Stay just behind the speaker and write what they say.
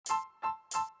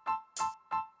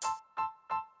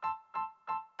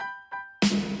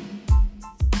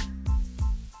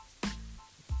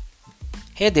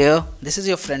Hey there, this is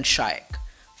your friend Shaik.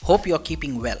 Hope you're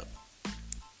keeping well.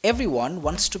 Everyone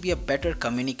wants to be a better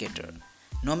communicator,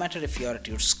 no matter if you're at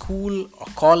your school or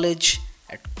college,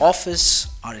 at office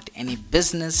or at any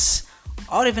business,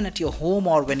 or even at your home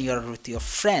or when you're with your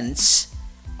friends,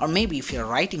 or maybe if you're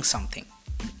writing something.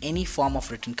 In any form of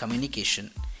written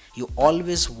communication, you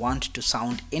always want to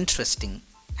sound interesting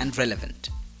and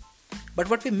relevant. But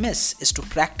what we miss is to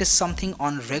practice something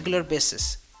on regular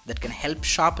basis that can help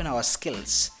sharpen our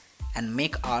skills and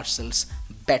make ourselves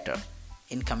better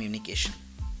in communication.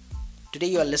 Today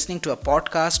you are listening to a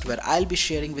podcast where I'll be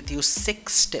sharing with you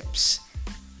 6 tips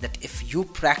that if you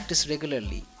practice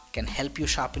regularly can help you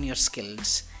sharpen your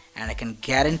skills, and I can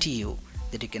guarantee you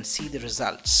that you can see the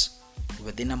results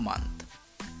within a month.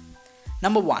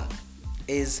 Number 1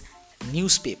 is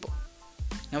newspaper.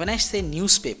 Now when I say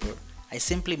newspaper, I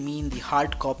simply mean the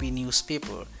hard copy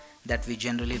newspaper that we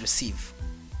generally receive.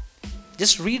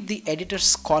 Just read the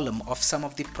editor's column of some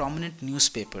of the prominent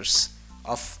newspapers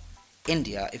of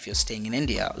India if you're staying in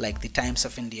India, like the Times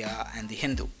of India and the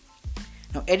Hindu.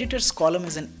 Now, editor's column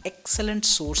is an excellent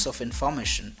source of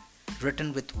information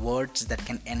written with words that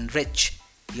can enrich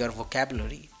your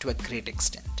vocabulary to a great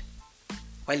extent.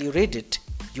 While you read it,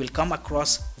 you will come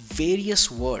across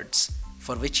various words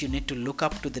for which you need to look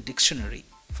up to the dictionary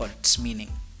for its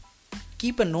meaning.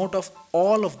 Keep a note of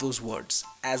all of those words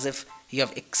as if you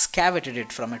have excavated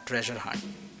it from a treasure hunt.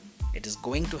 It is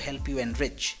going to help you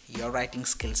enrich your writing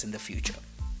skills in the future.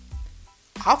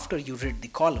 After you read the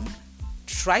column,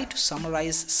 try to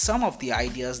summarize some of the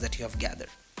ideas that you have gathered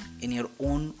in your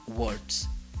own words.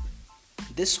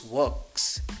 This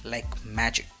works like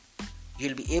magic.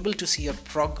 You'll be able to see your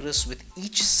progress with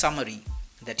each summary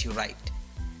that you write.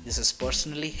 This has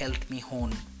personally helped me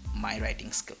hone my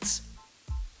writing skills.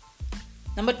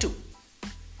 Number 2,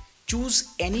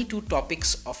 choose any 2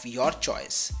 topics of your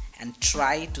choice and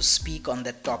try to speak on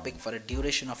that topic for a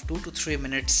duration of 2 to 3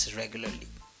 minutes regularly.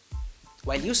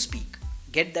 While you speak,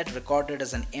 get that recorded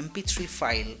as an MP3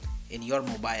 file in your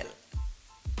mobile.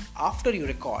 After you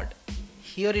record,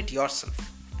 hear it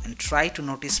yourself and try to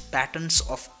notice patterns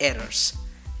of errors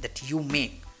that you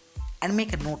make and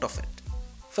make a note of it.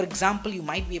 For example, you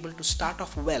might be able to start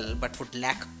off well but would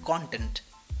lack content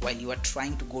while you are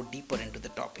trying to go deeper into the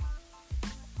topic.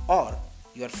 Or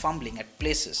you are fumbling at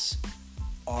places,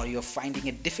 or you are finding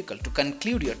it difficult to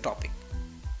conclude your topic.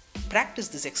 Practice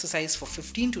this exercise for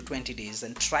 15 to 20 days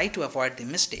and try to avoid the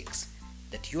mistakes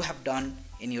that you have done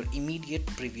in your immediate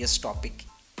previous topic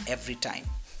every time.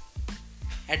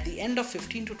 At the end of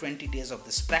 15 to 20 days of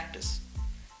this practice,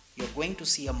 you are going to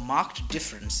see a marked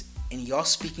difference in your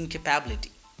speaking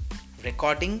capability.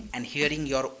 Recording and hearing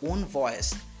your own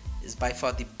voice is by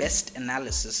far the best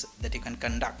analysis that you can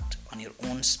conduct on your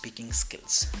own speaking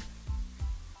skills.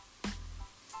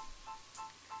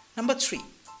 Number 3,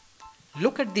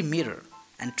 look at the mirror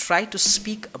and try to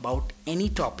speak about any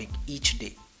topic each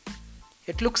day.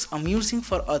 It looks amusing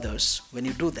for others when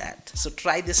you do that, so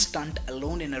try this stunt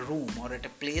alone in a room or at a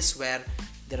place where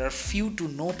there are few to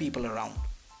no people around.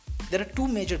 There are 2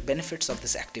 major benefits of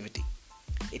this activity.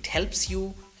 It helps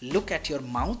you look at your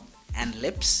mouth and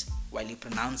lips while you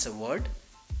pronounce a word.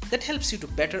 That helps you to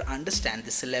better understand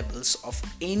the syllables of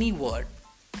any word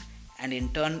and in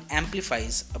turn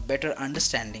amplifies a better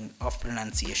understanding of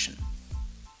pronunciation.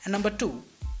 And number 2,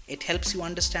 it helps you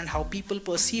understand how people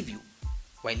perceive you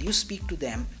while you speak to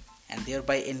them and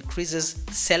thereby increases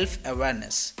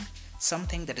self-awareness,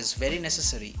 something that is very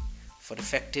necessary for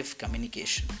effective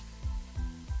communication.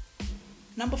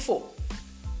 Number 4,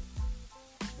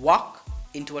 walk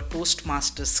into a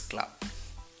Toastmasters club.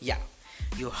 Yeah,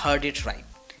 you heard it right,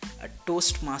 a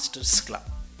Toastmasters club.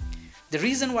 The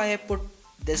reason why I put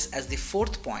this as the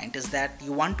 4th point is that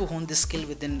you want to hone this skill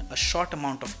within a short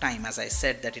amount of time. As I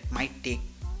said, that it might take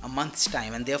a month's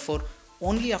time, and therefore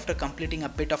only after completing a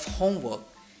bit of homework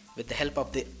with the help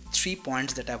of the 3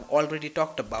 points that I've already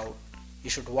talked about, you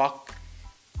should walk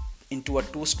into a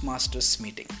Toastmasters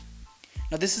meeting.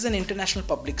 Now this is an international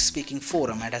public speaking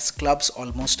forum and has clubs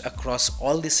almost across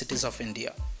all the cities of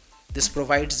India. This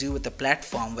provides you with a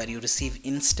platform where you receive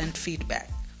instant feedback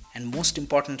and most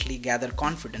importantly gather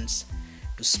confidence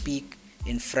to speak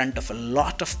in front of a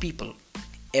lot of people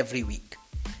every week.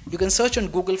 You can search on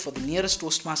Google for the nearest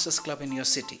Toastmasters club in your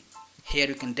city. Here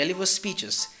you can deliver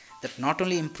speeches that not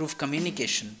only improve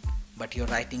communication but your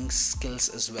writing skills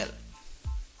as well.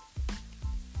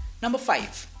 Number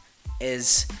 5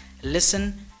 is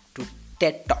listen to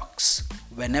TED Talks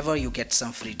whenever you get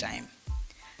some free time.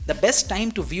 The best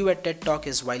time to view a TED Talk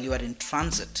is while you are in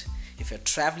transit. If you're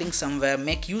traveling somewhere,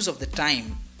 make use of the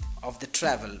time of the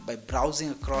travel by browsing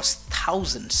across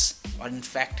thousands or in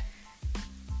fact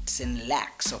in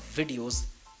lakhs of videos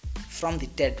from the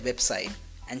TED website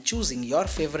and choosing your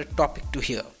favorite topic to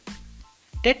hear.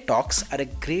 TED Talks are a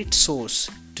great source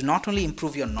to not only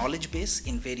improve your knowledge base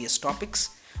in various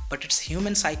topics, but it's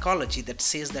human psychology that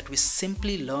says that we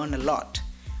simply learn a lot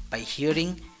by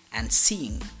hearing and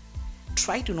seeing.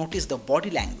 Try to notice the body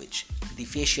language, the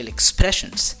facial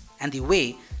expressions, and the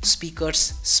way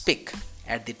speakers speak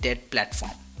at the TED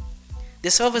platform. They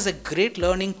serve as a great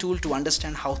learning tool to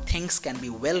understand how things can be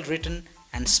well written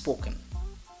and spoken.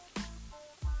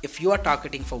 If you are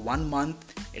targeting for 1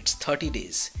 month, it's 30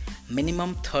 days,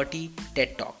 minimum 30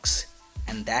 TED Talks,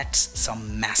 and that's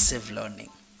some massive learning,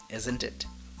 isn't it?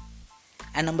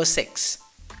 And number 6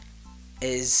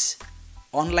 is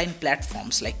online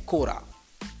platforms like Quora.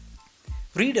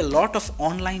 Read a lot of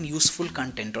online useful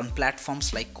content on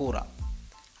platforms like Quora.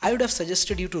 I would have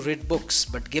suggested you to read books,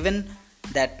 but given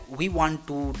that we want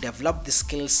to develop the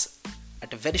skills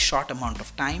at a very short amount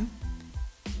of time,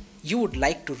 you would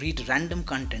like to read random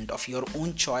content of your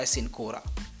own choice in Quora.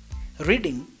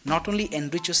 Reading not only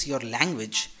enriches your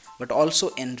language, but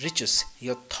also enriches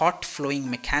your thought flowing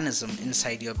mechanism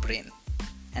inside your brain.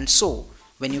 And so,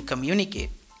 when you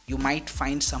communicate, you might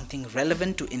find something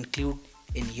relevant to include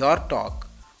in your talk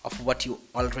of what you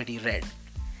already read.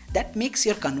 That makes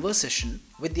your conversation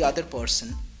with the other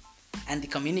person and the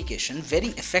communication very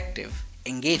effective,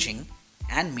 engaging,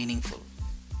 and meaningful.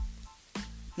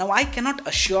 Now, I cannot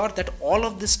assure that all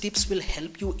of these tips will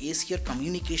help you ace your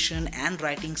communication and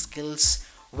writing skills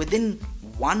within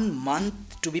 1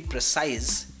 month to be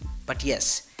precise, but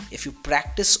yes, if you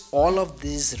practice all of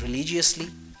these religiously,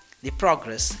 the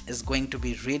progress is going to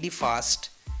be really fast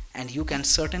and you can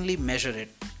certainly measure it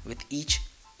with each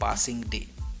passing day.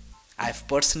 I've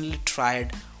personally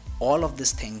tried all of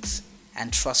these things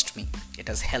and trust me, it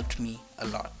has helped me a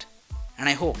lot. And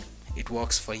I hope it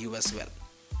works for you as well.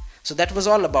 So that was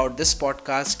all about this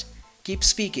podcast. Keep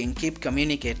speaking, keep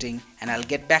communicating, and I'll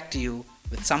get back to you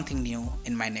with something new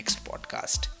in my next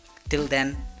podcast. Till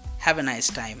then, have a nice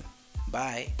time.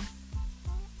 Bye.